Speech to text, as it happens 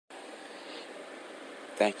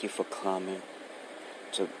Thank you for coming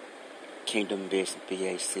to Kingdom Business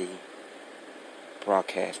BAC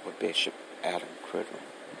broadcast with Bishop Adam Criddle.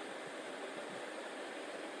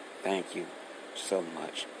 Thank you so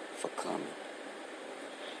much for coming.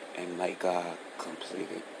 And may God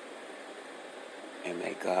complete it. And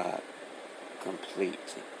may God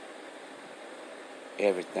complete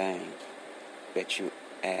everything that you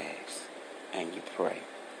ask and you pray.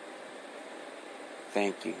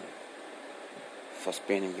 Thank you for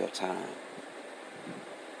spending your time.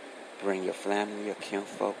 Bring your family, your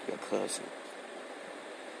kinfolk, your cousins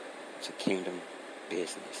to Kingdom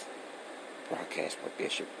Business broadcast with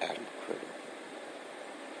Bishop Adam Criddle.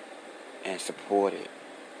 And support it.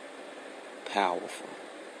 Powerful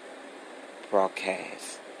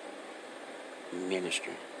broadcast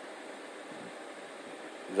ministry.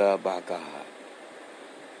 Love by God.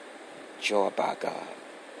 Joy by God.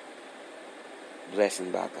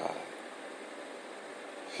 Blessing by God.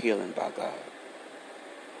 Healing by God.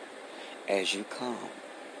 As you come,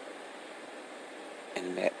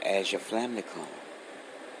 and as your family come,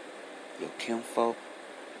 your kinfolk,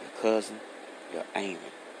 your cousin, your aunt,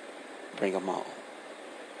 bring them all.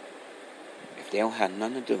 If they don't have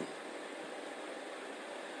nothing to do,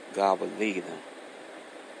 God will lead them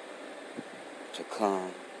to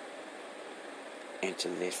come and to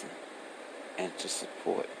listen and to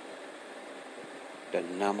support the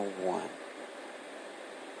number one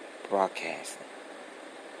broadcasting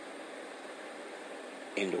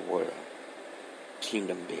in the world,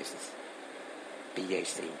 Kingdom Business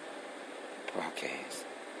BAC broadcast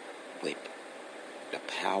with the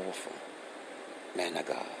powerful man of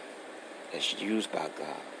God that's used by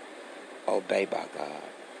God, obeyed by God,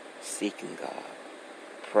 seeking God,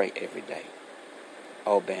 pray every day,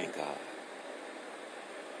 obeying God.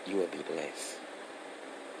 You will be blessed.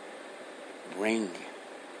 Bring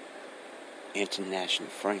international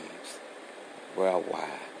friends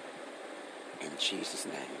worldwide in Jesus'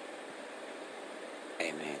 name.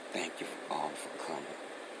 Amen. Thank you all for coming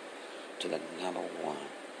to the number one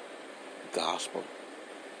gospel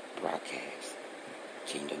broadcast,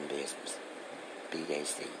 Kingdom Business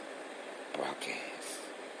BAC broadcast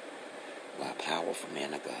by a powerful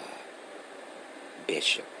man of God,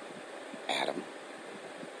 Bishop Adam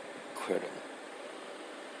Criddle.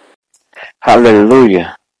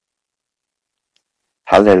 Hallelujah.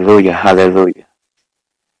 Hallelujah. Hallelujah.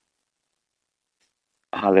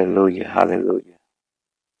 Hallelujah. Hallelujah.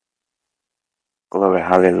 Glory.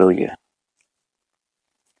 Hallelujah.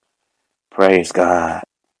 Praise God.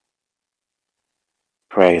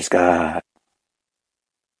 Praise God.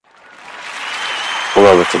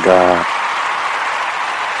 Glory to God.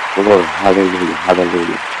 Glory. Hallelujah.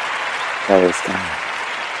 Hallelujah. Praise God.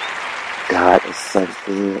 God is so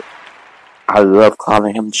good. I love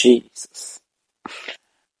calling him Jesus.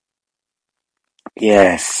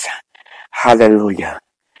 Yes. Hallelujah.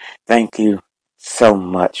 Thank you so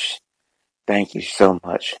much. Thank you so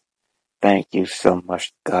much. Thank you so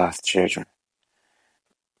much, God's children,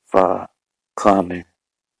 for coming,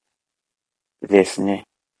 listening,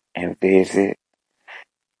 and visit.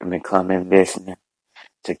 And coming, listening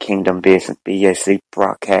to Kingdom Business BAC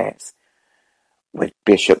broadcast with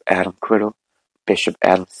Bishop Adam Criddle, Bishop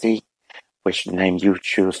Adam C., which name you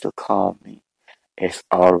choose to call me. It's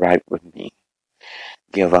all right with me.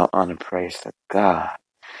 Give our honor and praise to God.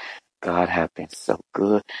 God has been so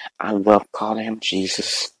good. I love calling him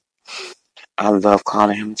Jesus. I love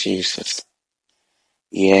calling him Jesus.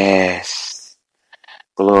 Yes.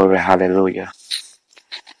 Glory, hallelujah.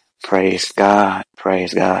 Praise God.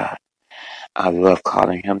 Praise God. I love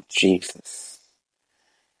calling him Jesus.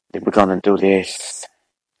 Then we're going to do this.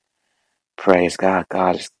 Praise God.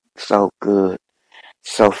 God is so good.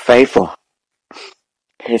 So faithful.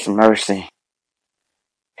 His mercy.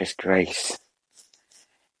 His grace.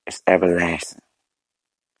 Is everlasting.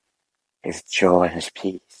 His joy. His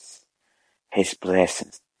peace. His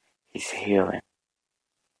blessings. His healing.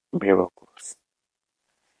 Miracles.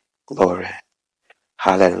 Glory.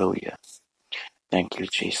 Hallelujah. Thank you,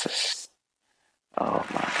 Jesus. Oh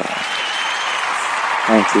my God.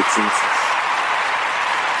 Thank you, Jesus.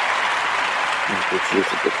 Thank you,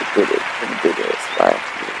 Jesus. Get to do this. Get to do this. Right.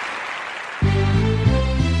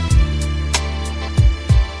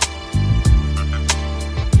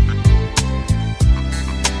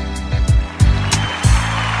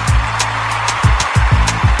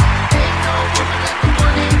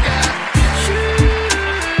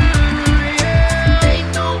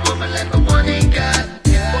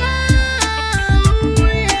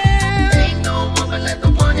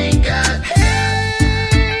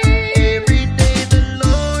 Every day the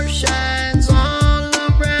Lord shines on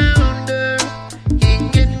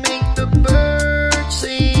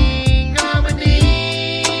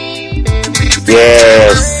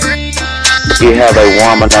Yes, you have a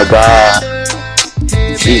woman of God.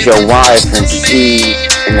 She's your wife, and she's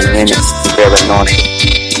in the ministry, very anointed,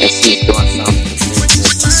 and she's doing something.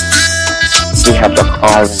 She has the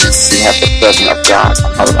calling, she has the presence of God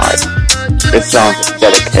in her life. This song is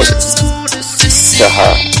dedicated to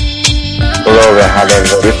her. Glory,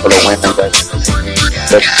 hallelujah, for the women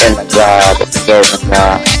that's in the God, that's serving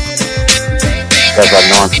God, that's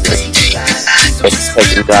anointed, that's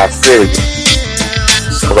taking God serious.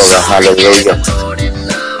 Glory, hallelujah.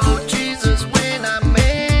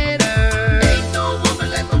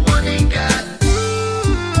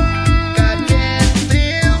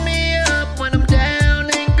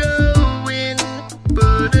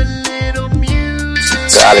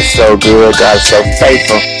 God is so good. God is so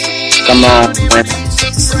faithful. Come on, women.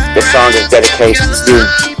 This song is dedicated to you.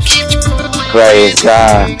 Praise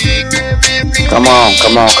God. Come on,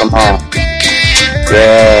 come on, come on.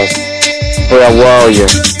 Yes. Prayer warrior.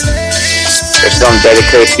 This song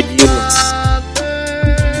dedicated to you.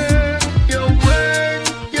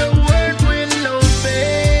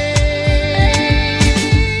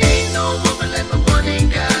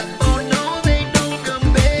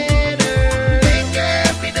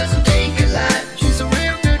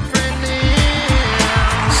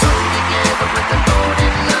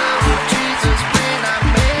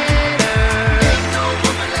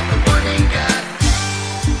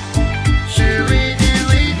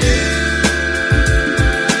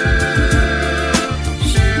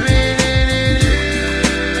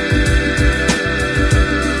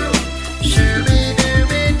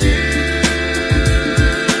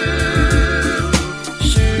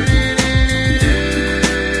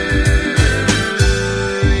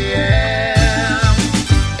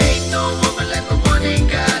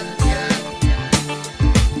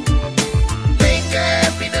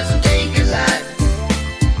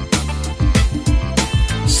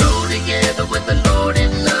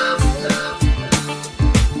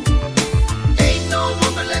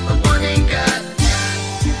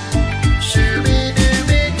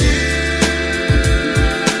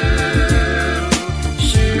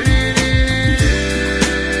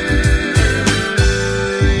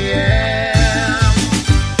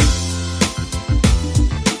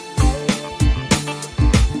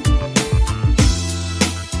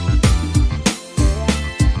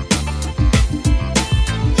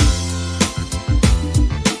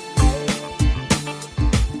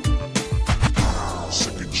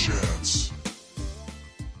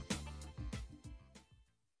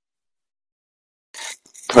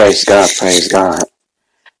 Praise God, praise God.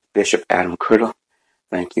 Bishop Adam Criddle,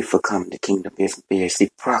 thank you for coming to Kingdom Business BAC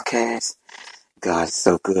broadcast. God is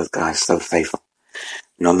so good, God is so faithful.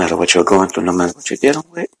 No matter what you're going through, no matter what you're dealing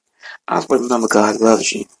with, always remember God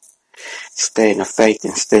loves you. Stay in the faith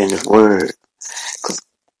and stay in His Word. Cause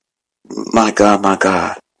my God, my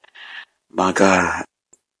God, my God,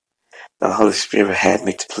 the Holy Spirit had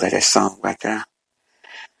me to play that song right there.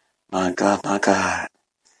 My God, my God.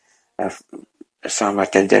 A song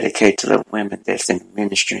right there dedicated to the women that's in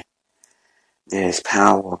ministry. There's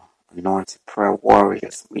power, anointed prayer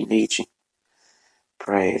warriors. We need you.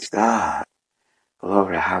 Praise God.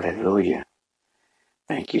 Glory, hallelujah.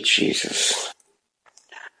 Thank you, Jesus.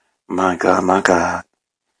 My God, my God.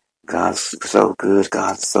 God's so good.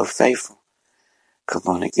 God's so faithful. Come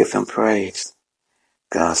on and give Him praise.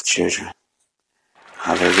 God's children.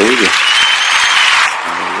 Hallelujah.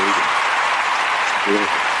 Hallelujah. Glory,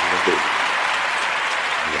 hallelujah.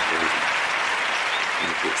 Hallelujah.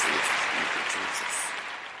 Thank you, Jesus. Thank you, Jesus.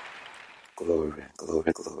 Glory,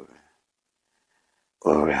 glory, glory.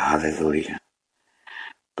 Glory, hallelujah.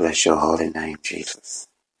 Bless your holy name, Jesus.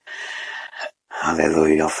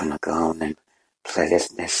 Hallelujah. I'm finna go on and play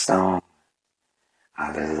this next song.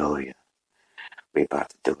 Hallelujah. We about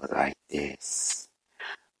to do it like this.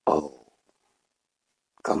 Oh,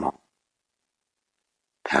 come on.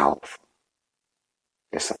 Powerful.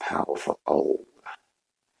 It's a powerful old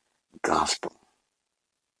gospel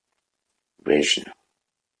original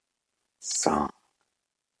song.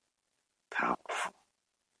 Powerful.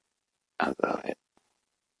 I love it.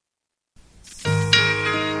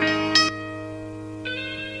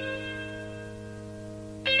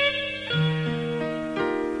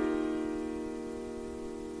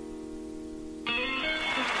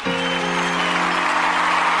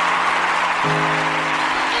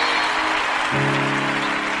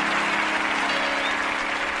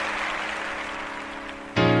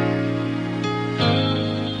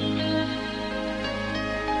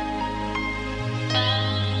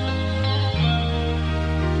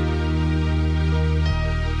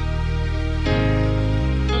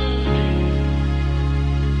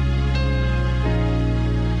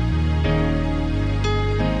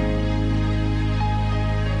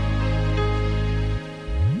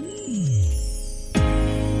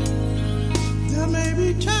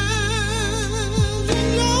 times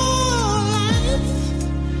in your life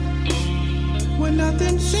when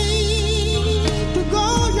nothing seemed to go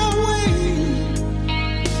your way.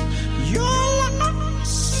 Your life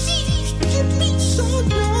seems to be so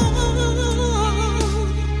dull.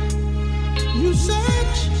 You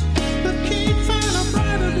search but can't find a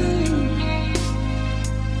brighter day.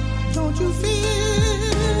 Don't you feel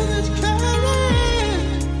this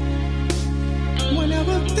carry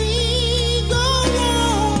whenever things go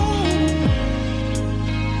wrong?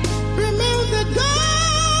 Remember that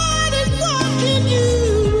God is watching you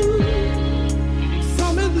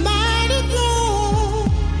from His mighty throne.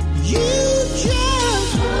 You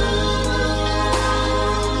just hold on.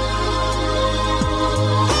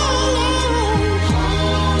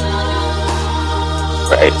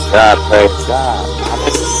 Praise God, praise God.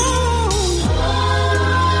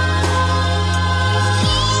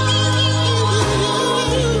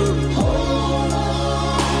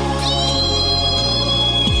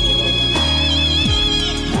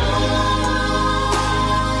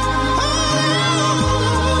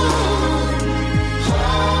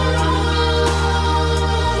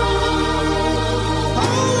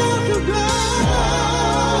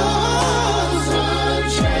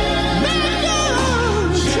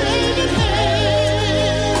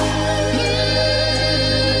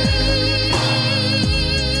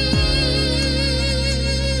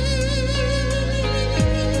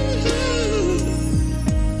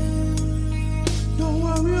 Don't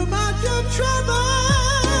worry about your trouble,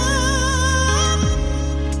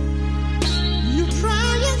 your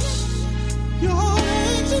trials, your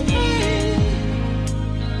heartaches and pain.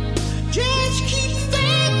 Just keep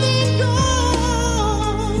faith in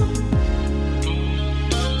God.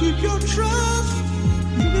 Keep your trust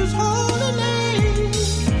in His holy name.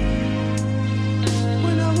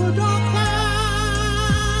 Whenever dark clouds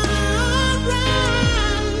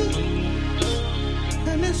rise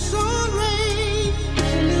and the sun rays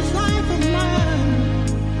in this life of mine,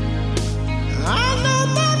 I know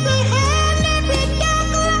that behind every dark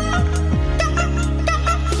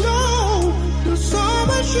no, the sun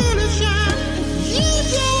will surely shine. You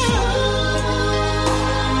just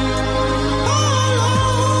hold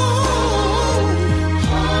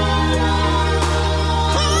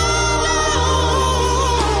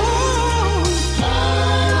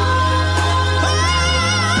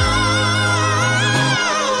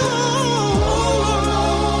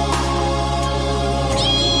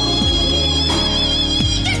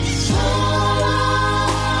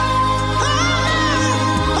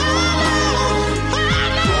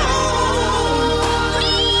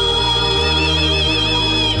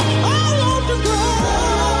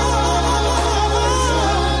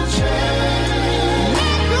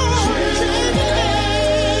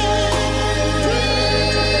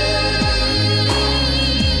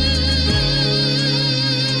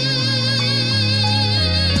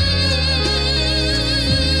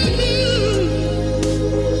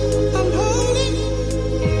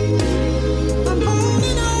I'm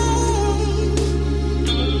holding on.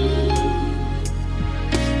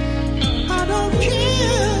 I don't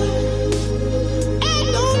care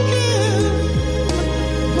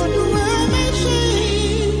what the world may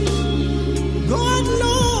say. God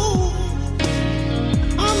knows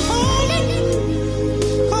I'm holding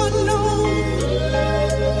on.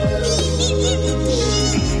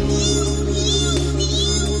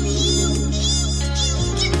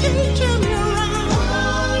 You can't turn me around.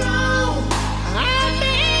 I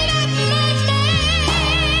made up my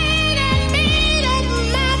mind. I made up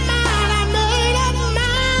my mind.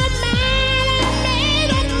 I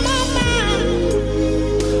made up my mind.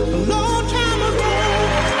 A long time ago,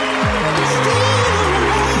 still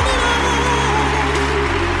holding on.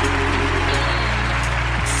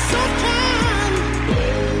 Sometimes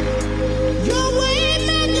your way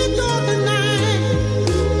make it go tonight.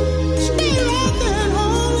 Stay right there and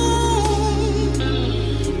hold on.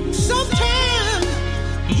 Sometimes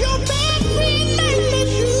your bad friend may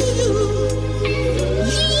miss you.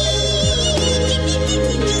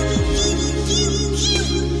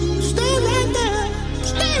 Stay right there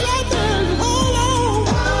and hold on.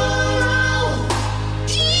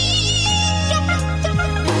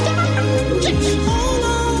 Just hold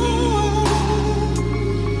on.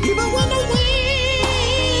 Even when the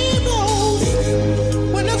wind blows,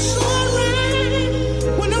 when the sun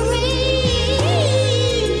rises, when the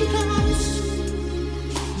rain comes.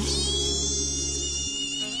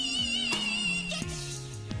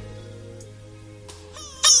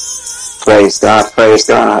 Praise God, praise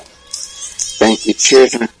God. Thank you,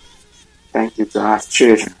 children. Thank you, God's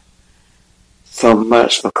children, so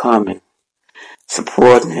much for coming,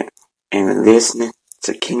 supporting it, and listening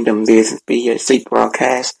to Kingdom Business BAC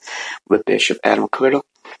broadcast with Bishop Adam Criddle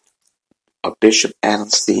or Bishop Adam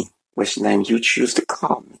C. Which name you choose to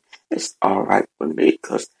call me. It's all right with me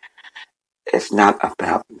because it's not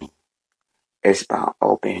about me. It's about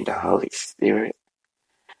obeying the Holy Spirit.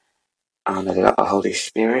 Honor the Holy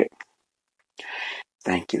Spirit.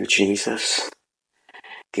 Thank you, Jesus.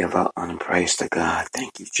 Give our honor and praise to God.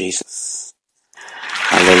 Thank you, Jesus.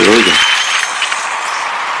 Hallelujah.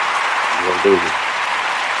 Hallelujah.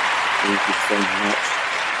 Thank you so much.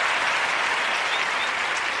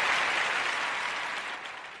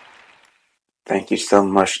 Thank you so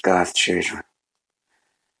much, God's children.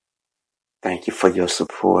 Thank you for your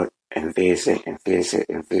support and visit and visit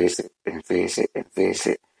and visit and visit and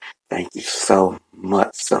visit. Thank you so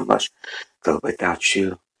much, so much. Because without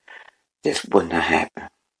you, this wouldn't have happened.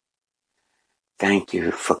 Thank you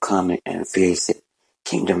for coming and visit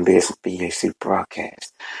Kingdom Business BAC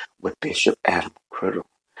broadcast with Bishop Adam Criddle.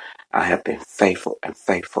 I have been faithful and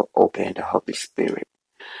faithful, obeying the Holy Spirit.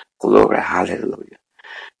 Glory, hallelujah.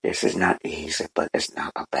 This is not easy, but it's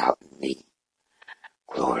not about me.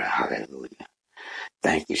 Glory, hallelujah.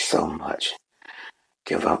 Thank you so much.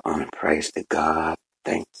 Give our honor and praise to God.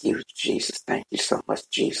 Thank you, Jesus. Thank you so much,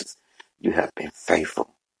 Jesus. You have been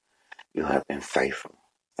faithful. You have been faithful.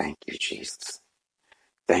 Thank you, Jesus.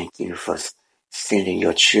 Thank you for sending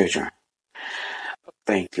your children.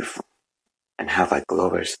 Thank you for, and have our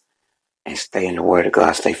glories and stay in the word of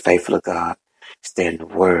God. Stay faithful to God. Stay in the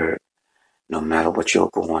word no matter what you're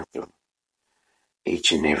going through.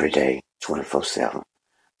 Each and every day, 24/7.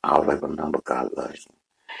 Always remember God loves you.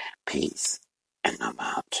 Peace.